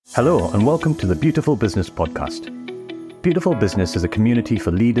Hello and welcome to the Beautiful Business Podcast. Beautiful Business is a community for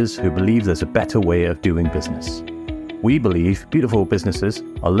leaders who believe there's a better way of doing business. We believe beautiful businesses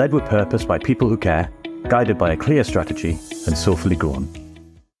are led with purpose by people who care, guided by a clear strategy, and soulfully grown.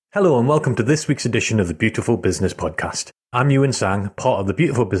 Hello and welcome to this week's edition of the Beautiful Business Podcast. I'm Ewan Sang, part of the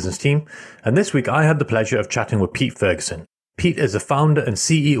Beautiful Business team, and this week I had the pleasure of chatting with Pete Fergusson. Pete is the founder and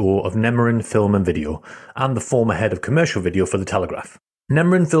CEO of Nemorin Film and Video, and the former head of commercial video for The Telegraph.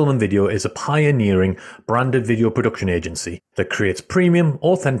 Nemorin Film and Video is a pioneering branded video production agency that creates premium,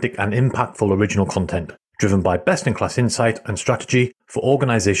 authentic and impactful original content, driven by best-in-class insight and strategy for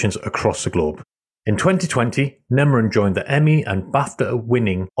organizations across the globe. In 2020, Nemorin joined the Emmy and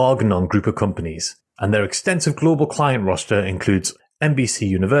BAFTA-winning Organon group of companies, and their extensive global client roster includes NBC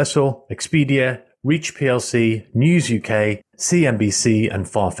Universal, Expedia, Reach plc, News UK, CNBC and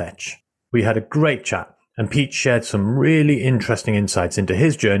Farfetch. We had a great chat, and Pete shared some really interesting insights into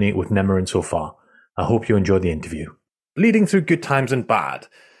his journey with Nemorin so far. I hope you enjoy the interview. Leading through good times and bad.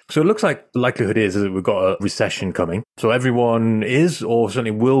 So it looks like the likelihood is that we've got a recession coming. So everyone is, or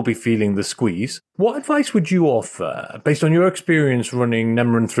certainly will be, feeling the squeeze. What advice would you offer, based on your experience running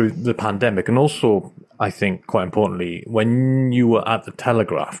Nemorin through the pandemic, and also, I think, quite importantly, when you were at the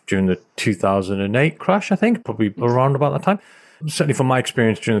Telegraph during the 2008 crash, I think, probably around about that time? Certainly from my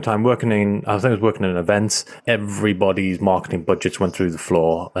experience during the time I was working in events, everybody's marketing budgets went through the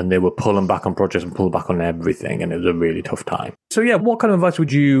floor and they were pulling back on projects and pulling back on everything, and it was a really tough time. So yeah, what kind of advice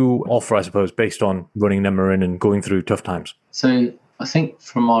would you offer, I suppose, based on running Nemorin and going through tough times? So I think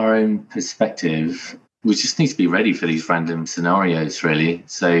from our own perspective, we just need to be ready for these random scenarios, really.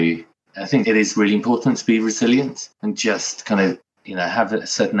 So I think it is really important to be resilient and just kind of, have a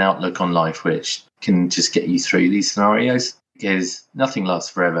certain outlook on life which can just get you through these scenarios. Because nothing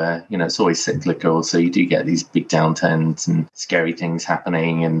lasts forever, it's always cyclical. So you do get these big downturns and scary things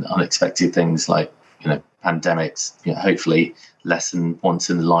happening and unexpected things like, pandemics, hopefully less than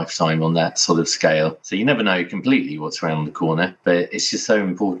once in a lifetime on that sort of scale. So you never know completely what's around the corner, but it's just so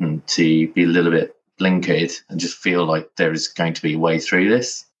important to be a little bit blinkered and just feel like there is going to be a way through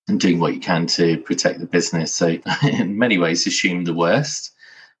this and doing what you can to protect the business. So in many ways, assume the worst,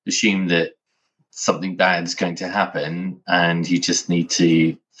 assume that something bad is going to happen and you just need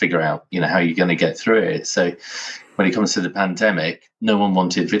to figure out, how you're going to get through it. So when it comes to the pandemic, no one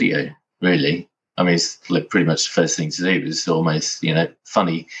wanted video, really. I mean, it's pretty much the first thing to do. It was almost,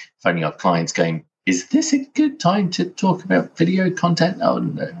 funny phoning up clients going, is this a good time to talk about video content? Oh,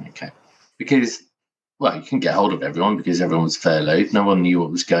 no, okay. Because, you can get hold of everyone because everyone was furloughed. No one knew what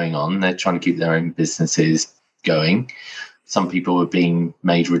was going on. They're trying to keep their own businesses going. Some people were being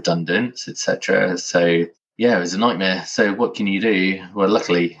made redundant, etc. So, yeah, it was a nightmare. So what can you do? Well,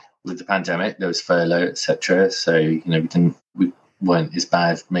 luckily, with the pandemic, there was furlough, etc. So, we weren't as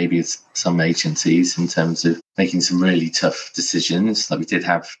bad maybe as some agencies in terms of making some really tough decisions. Like we did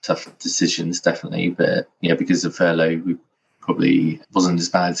have tough decisions, definitely. But, because of furlough, we probably wasn't as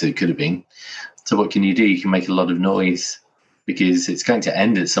bad as it could have been. So what can you do? You can make a lot of noise because it's going to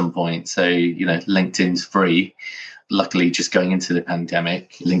end at some point. So, LinkedIn's free. Luckily, just going into the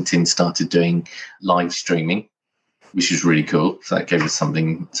pandemic, LinkedIn started doing live streaming, which is really cool. So that gave us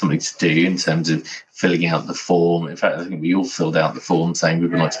something to do in terms of filling out the form. In fact, I think we all filled out the form saying we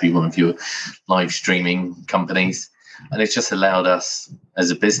would like to be one of your live streaming companies. And it just allowed us as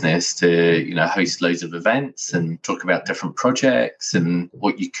a business to, host loads of events and talk about different projects and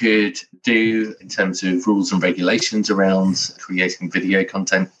what you could do in terms of rules and regulations around creating video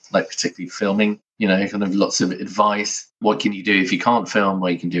content, like particularly filming. Kind of lots of advice. What can you do if you can't film?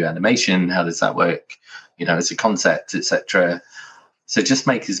 Well, you can do animation. How does that work? As a concept, etc. So just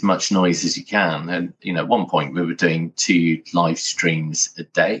make as much noise as you can. And, at one point we were doing 2 live streams a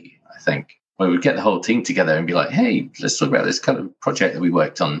day, I think, where we'd get the whole team together and be like, hey, let's talk about this kind of project that we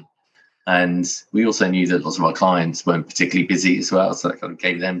worked on. And we also knew that lots of our clients weren't particularly busy as well. So that kind of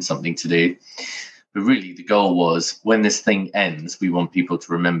gave them something to do. But really, the goal was when this thing ends, we want people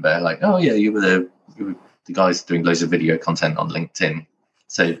to remember, like, oh, yeah, you were the guys doing loads of video content on LinkedIn.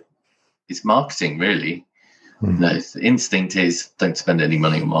 So it's marketing, really. Mm-hmm. The instinct is don't spend any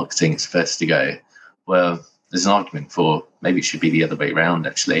money on marketing. It's first to go. Well, there's an argument for maybe it should be the other way around,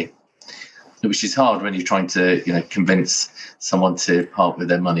 actually, which is hard when you're trying to, convince someone to part with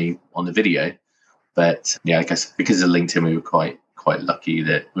their money on the video. But, yeah, I guess because of LinkedIn, we were quite lucky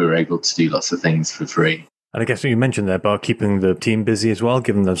that we were able to do lots of things for free. And I guess you mentioned there about keeping the team busy as well,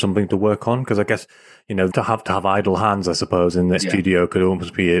 giving them something to work on, because I guess, to have idle hands, I suppose, in the studio could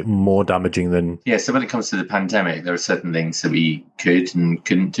almost be more damaging than... Yeah, so when it comes to the pandemic, there are certain things that we could and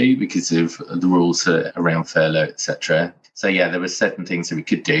couldn't do because of the rules around furlough, etc. So yeah, there were certain things that we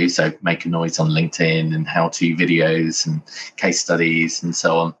could do. So make a noise on LinkedIn and how-to videos and case studies and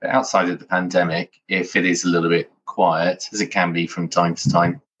so on. But outside of the pandemic, if it is a little bit quiet, as it can be from time to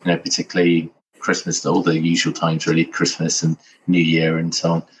time, particularly Christmas, all the usual times really, Christmas and New Year and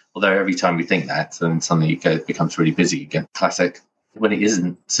so on. Although every time we think that, then suddenly it becomes really busy again. Classic. When it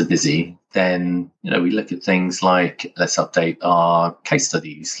isn't so busy, then, we look at things like, let's update our case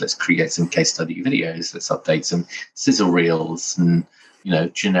studies. Let's create some case study videos. Let's update some sizzle reels and,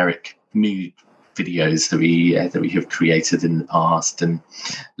 generic mood videos that we have created in the past. And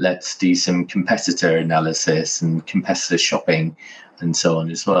let's do some competitor analysis and competitor shopping and so on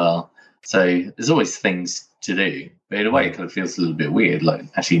as well. So there's always things to do. But in a way, it kind of feels a little bit weird, like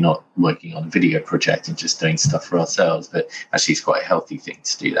actually not working on a video project and just doing stuff for ourselves. But actually, it's quite a healthy thing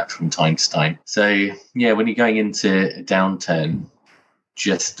to do that from time to time. So, yeah, when you're going into a downturn,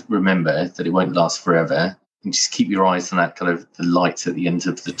 just remember that it won't last forever. And just keep your eyes on that kind of the light at the end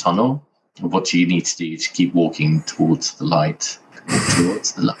of the tunnel. And what you need to do to keep walking towards the light,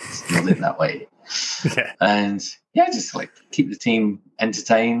 not in that way. Yeah. And yeah, just like keep the team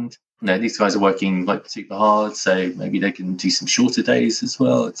entertained. These guys are working like super hard, so maybe they can do some shorter days as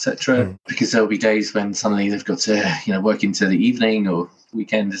well, etc. Because there'll be days when suddenly they've got to, work into the evening or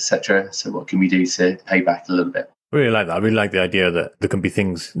weekend, etc. So what can we do to pay back a little bit? I really like that. I really like the idea that there can be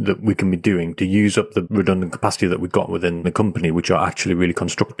things that we can be doing to use up the redundant capacity that we've got within the company, which are actually really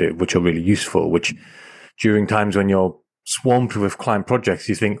constructive, which are really useful, which during times when you're swamped with client projects,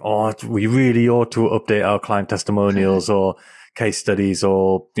 you think, we really ought to update our client testimonials or case studies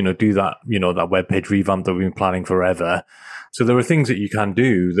or, do that, that webpage revamp that we've been planning forever. So there are things that you can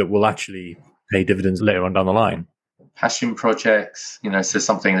do that will actually pay dividends later on down the line. Passion projects, so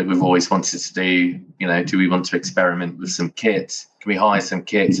something that we've always wanted to do, do we want to experiment with some kits? Can we hire some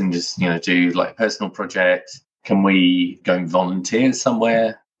kits and just, do like a personal project? Can we go and volunteer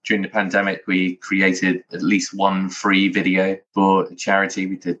somewhere? During the pandemic, we created at least one free video for a charity.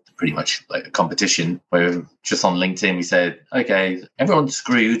 We did pretty much like a competition where just on LinkedIn, we said, okay, everyone's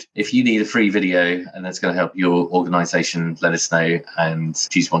screwed. If you need a free video and that's going to help your organization, let us know and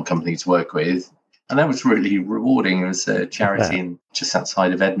choose one company to work with. And that was really rewarding. It was a charity just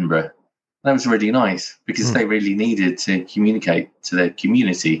outside of Edinburgh. That was really nice because they really needed to communicate to their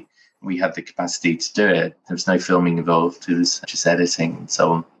community. We had the capacity to do it. There was no filming involved. It was just editing and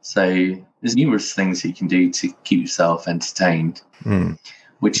so on. So there's numerous things that you can do to keep yourself entertained,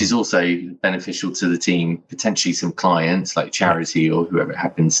 which is also beneficial to the team, potentially some clients like charity or whoever it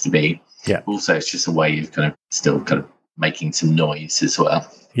happens to be. Yeah. Also, it's just a way of still making some noise as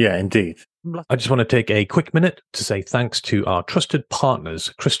well. Yeah, indeed. I just want to take a quick minute to say thanks to our trusted partners,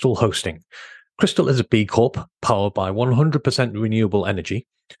 Crystal Hosting. Crystal is a B Corp powered by 100% renewable energy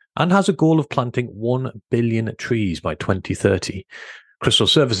and has a goal of planting 1 billion trees by 2030. Crystal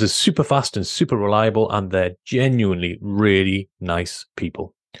service is super fast and super reliable, and they're genuinely really nice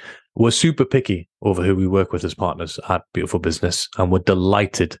people. We're super picky over who we work with as partners at Beautiful Business, and we're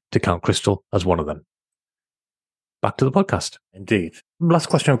delighted to count Crystal as one of them. Back to the podcast. Indeed. Last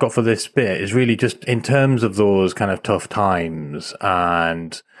question I've got for this bit is really just in terms of those kind of tough times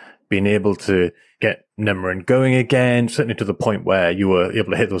and being able to get Nemorin going again, certainly to the point where you were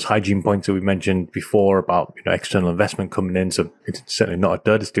able to hit those hygiene points that we mentioned before about external investment coming in. So it's certainly not a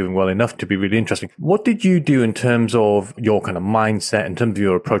dud. It's doing well enough to be really interesting. What did you do in terms of your kind of mindset, in terms of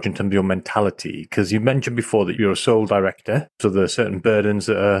your approach, in terms of your mentality? Because you mentioned before that you're a sole director, so there are certain burdens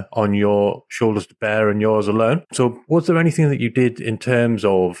that are on your shoulders to bear and yours alone. So was there anything that you did in terms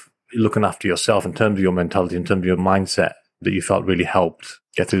of looking after yourself, in terms of your mentality, in terms of your mindset, that you felt really helped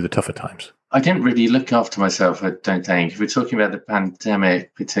get through the tougher times? I didn't really look after myself, I don't think. If we're talking about the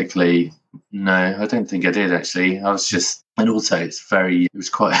pandemic particularly, no, I don't think I did actually. I was just, and also it was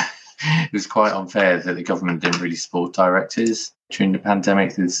quite unfair that the government didn't really support directors during the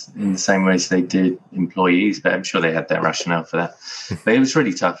pandemic in the same way as they did employees, but I'm sure they had their rationale for that. But it was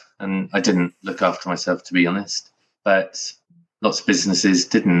really tough and I didn't look after myself, to be honest. But lots of businesses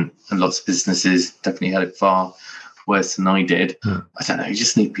didn't, and lots of businesses definitely had it far worse than I did. I don't know, you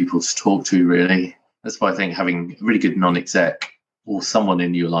just need people to talk to, really. That's why I think having a really good non-exec or someone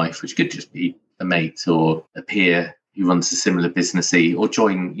in your life, which could just be a mate or a peer who runs a similar businessy, or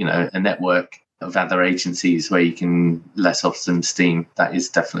join, a network of other agencies where you can let off some steam, that is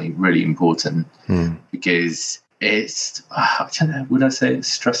definitely really important. Because it's, I don't know, would I say it's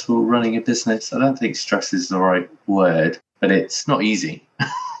stressful running a business? I don't think stress is the right word, but it's not easy.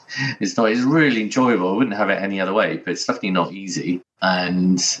 It's really enjoyable. I wouldn't have it any other way, but it's definitely not easy.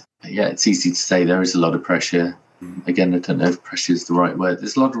 And yeah, it's easy to say there is a lot of pressure. Again, I don't know if pressure is the right word.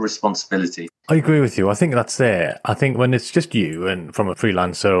 There's a lot of responsibility. I agree with you. I think that's there. I think when it's just you and from a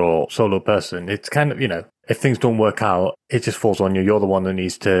freelancer or solo person, it's kind of, if things don't work out, it just falls on you. You're the one that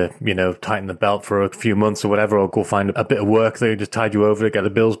needs to, tighten the belt for a few months or whatever, or go find a bit of work that just tide you over to get the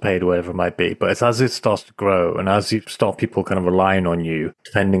bills paid or whatever it might be. But it's as it starts to grow and as you start people kind of relying on you,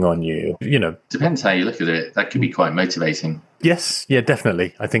 depending on you, Depends how you look at it. That can be quite motivating. Yes. Yeah,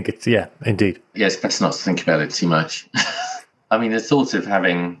 definitely. I think it's, yeah, indeed. Yeah, it's best not to think about it too much. I mean, the thought of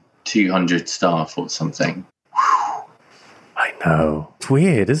having 200 staff or something. I know. It's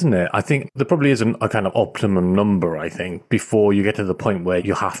weird, isn't it? I think there probably isn't a kind of optimum number, I think, before you get to the point where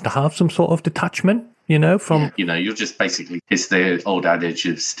you have to have some sort of detachment, from... Yeah, you're just basically, it's the old adage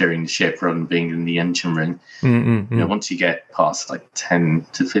of steering the ship rather than being in the engine room. Once you get past like 10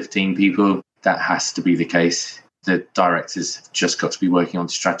 to 15 people, that has to be the case. The directors have just got to be working on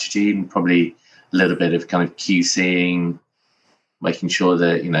strategy and probably a little bit of kind of QCing, making sure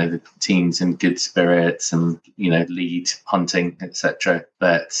that, the team's in good spirits and, lead hunting, etc.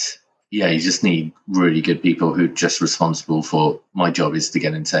 But yeah, you just need really good people who are just responsible for, my job is to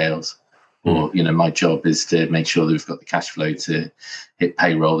get in sales. Or, my job is to make sure that we've got the cash flow to hit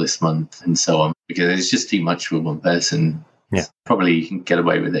payroll this month and so on. Because it's just too much for one person. Yeah. Probably you can get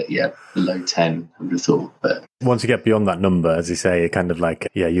away with it, below 10, I would have thought. But once you get beyond that number, as you say, it kind of like,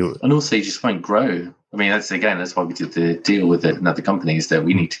 you... And also you just won't grow. I mean, that's why we did the deal with another company, is that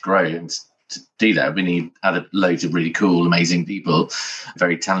we need to grow. And to do that, we need loads of really cool, amazing people,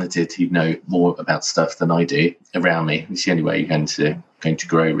 very talented, who know more about stuff than I do around me. It's the only way you're going to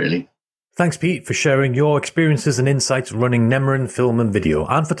grow, really. Thanks, Pete, for sharing your experiences and insights running Nemorin Film and Video,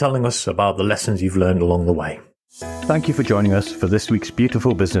 and for telling us about the lessons you've learned along the way. Thank you for joining us for this week's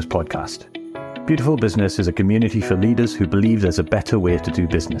Beautiful Business podcast. Beautiful Business is a community for leaders who believe there's a better way to do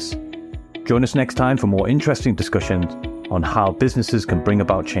business. Join us next time for more interesting discussions on how businesses can bring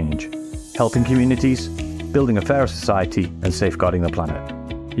about change, helping communities, building a fairer society, and safeguarding the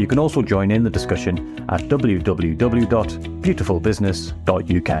planet. You can also join in the discussion at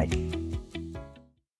www.beautifulbusiness.uk.